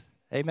happens.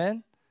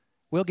 Amen?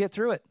 We'll get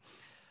through it.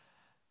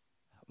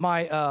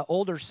 My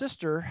older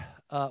sister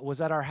was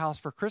at our house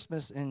for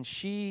Christmas, and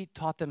she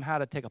taught them how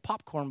to take a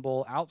popcorn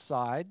bowl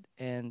outside,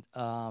 and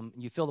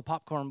you fill the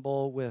popcorn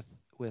bowl with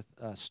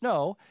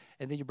snow,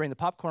 and then you bring the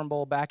popcorn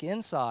bowl back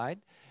inside,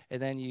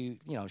 and then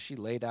she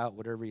laid out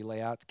whatever you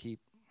lay out to keep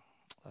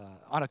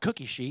on a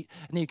cookie sheet,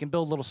 and then you can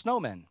build little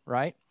snowmen,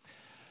 right?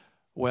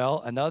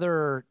 Well,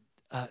 another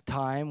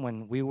time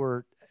when we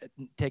were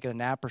taking a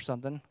nap or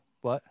something.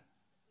 What?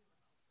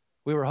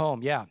 We were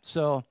home, yeah.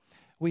 So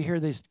we hear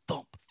these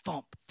thump,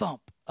 thump,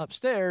 thump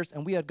upstairs,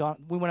 and we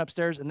went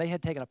upstairs, and they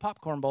had taken a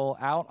popcorn bowl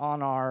out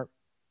on our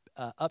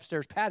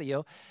upstairs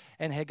patio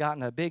and had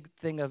gotten a big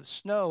thing of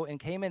snow and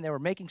came in. They were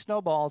making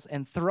snowballs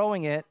and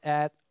throwing it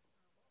at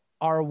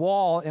our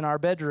wall in our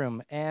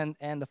bedroom and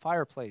the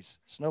fireplace,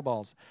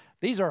 snowballs.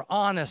 These are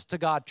honest to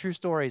God, true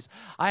stories.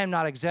 I am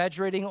not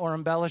exaggerating or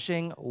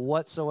embellishing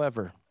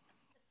whatsoever.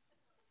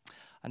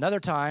 Another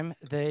time,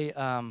 they,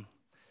 I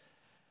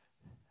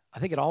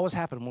think it always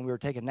happened when we were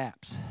taking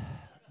naps,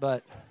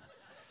 but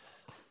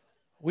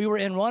we were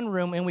in one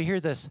room and we hear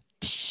this,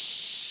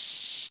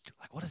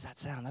 like, what is that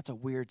sound? That's a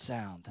weird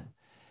sound.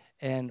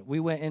 And we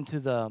went into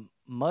the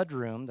mud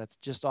room that's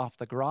just off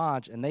the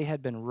garage, and they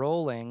had been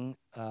rolling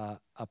a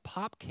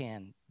pop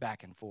can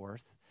back and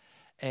forth,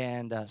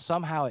 and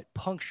somehow it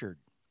punctured,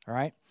 all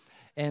right?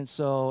 And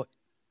so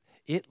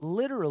it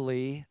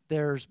literally,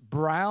 there's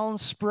brown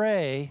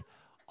spray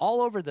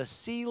all over the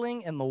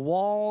ceiling and the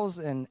walls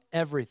and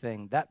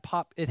everything. That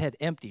pop, it had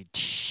emptied,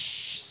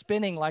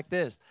 spinning like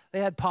this.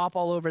 They had pop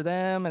all over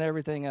them and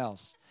everything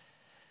else.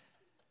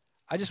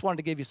 I just wanted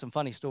to give you some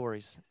funny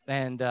stories,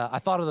 and I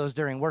thought of those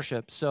during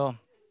worship, so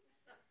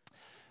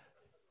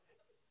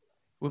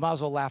we might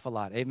as well laugh a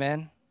lot,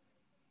 amen?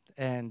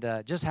 And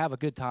just have a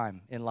good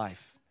time in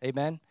life,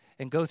 amen?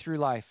 And go through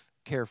life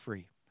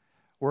carefree,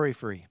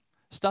 worry-free.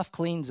 Stuff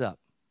cleans up.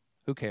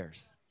 Who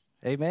cares?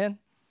 Amen?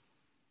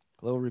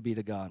 Glory be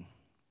to God.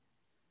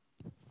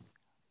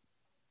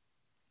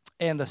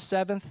 And the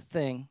seventh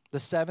thing, the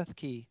seventh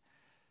key,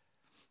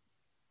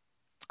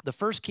 the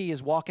first key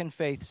is walk in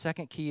faith.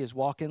 Second key is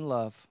walk in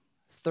love.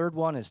 Third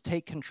one is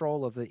take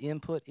control of the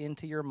input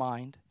into your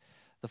mind.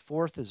 The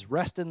fourth is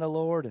rest in the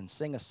Lord and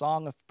sing a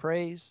song of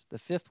praise. The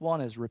fifth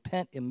one is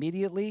repent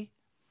immediately.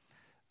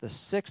 The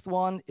sixth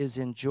one is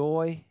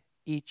enjoy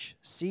each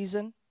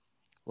season,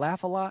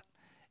 laugh a lot.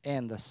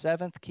 And the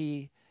seventh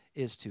key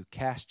is to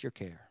cast your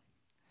care.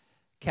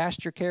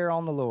 Cast your care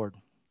on the Lord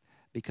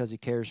because he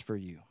cares for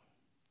you.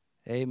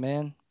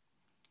 Amen.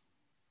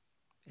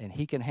 And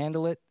he can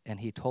handle it, and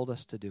he told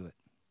us to do it.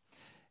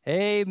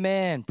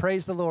 Amen.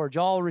 Praise the Lord.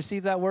 Y'all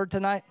receive that word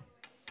tonight?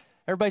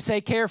 Everybody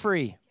say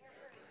carefree.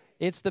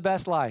 It's the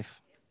best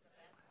life.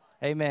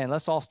 Amen.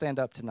 Let's all stand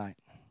up tonight.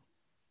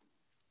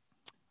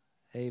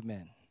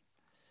 Amen.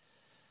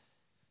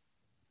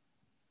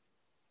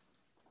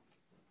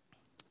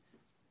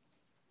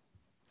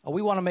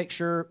 We want to make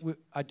sure,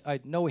 I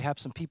know we have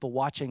some people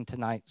watching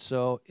tonight,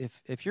 so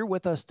if you're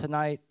with us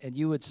tonight and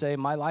you would say,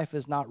 my life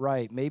is not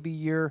right, maybe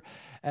you're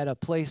at a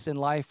place in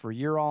life where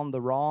you're on the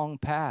wrong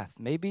path.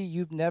 Maybe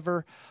you've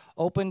never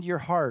opened your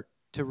heart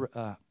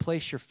to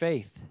place your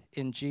faith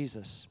in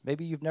Jesus.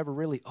 Maybe you've never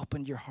really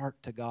opened your heart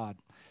to God.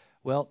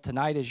 Well,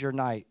 tonight is your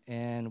night,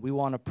 and we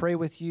want to pray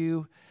with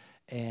you,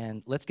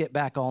 and let's get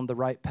back on the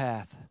right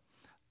path.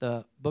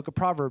 The book of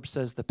Proverbs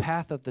says, the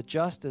path of the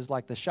just is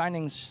like the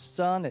shining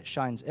sun. It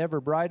shines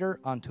ever brighter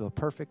unto a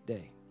perfect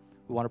day.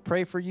 We want to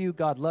pray for you.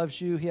 God loves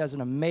you. He has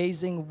an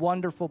amazing,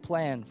 wonderful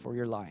plan for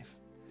your life.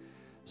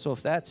 So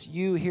if that's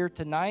you here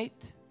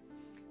tonight,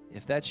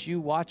 if that's you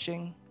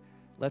watching,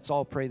 let's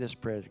all pray this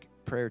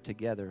prayer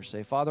together.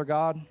 Say, Father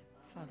God,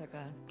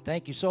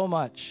 thank you so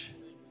much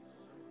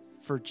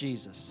for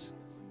Jesus.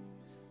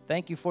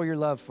 Thank you for your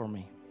love for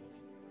me.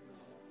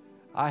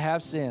 I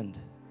have sinned.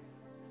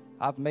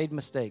 I've made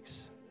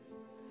mistakes.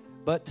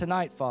 But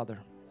tonight, Father,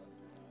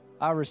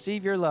 I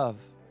receive your love.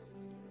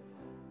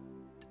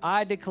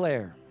 I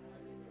declare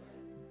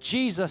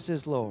Jesus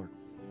is Lord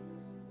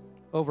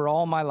over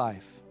all my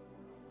life.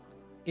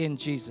 In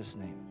Jesus'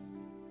 name,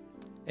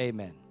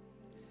 amen.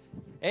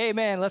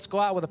 Amen. Let's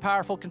go out with a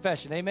powerful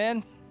confession.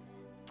 Amen.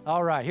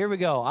 All right, here we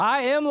go.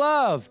 I am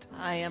loved.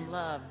 I am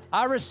loved.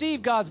 I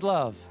receive God's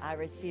love. I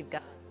receive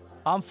God.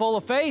 I'm full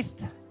of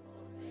faith.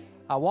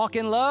 I walk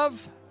in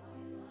love.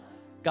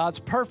 God's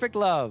perfect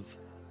love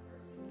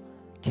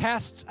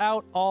casts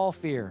out all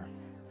fear.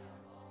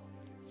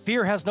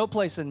 Fear has no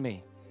place in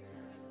me.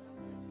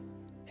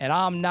 And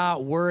I'm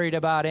not worried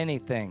about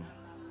anything.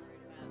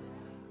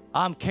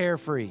 I'm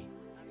carefree.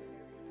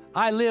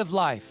 I live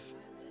life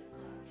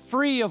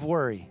free of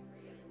worry.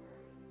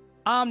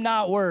 I'm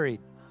not worried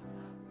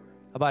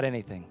about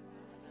anything.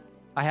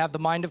 I have the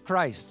mind of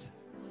Christ.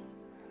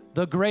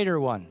 The greater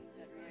one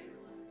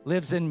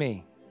lives in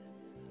me.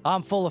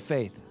 I'm full of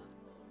faith.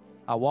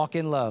 I walk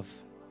in love.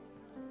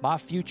 My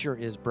future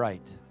is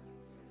bright.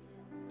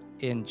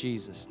 In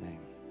Jesus'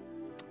 name.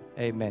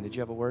 Amen. Did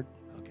you have a word?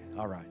 Okay.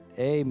 All right.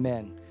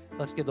 Amen.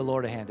 Let's give the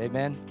Lord a hand.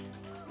 Amen.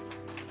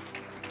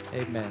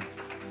 Amen.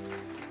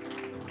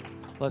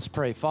 Let's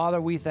pray.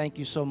 Father, we thank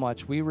you so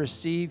much. We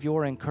receive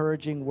your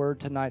encouraging word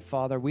tonight,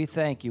 Father. We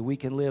thank you. We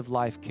can live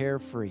life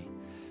carefree,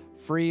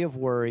 free of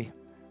worry,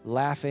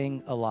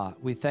 laughing a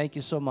lot. We thank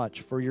you so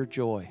much for your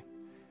joy.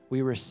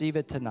 We receive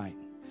it tonight.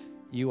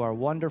 You are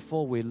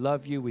wonderful. We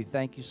love you. We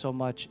thank you so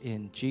much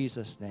in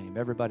Jesus' name.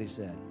 Everybody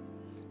said,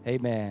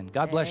 amen.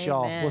 God bless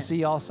y'all. We'll see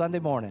y'all Sunday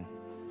morning.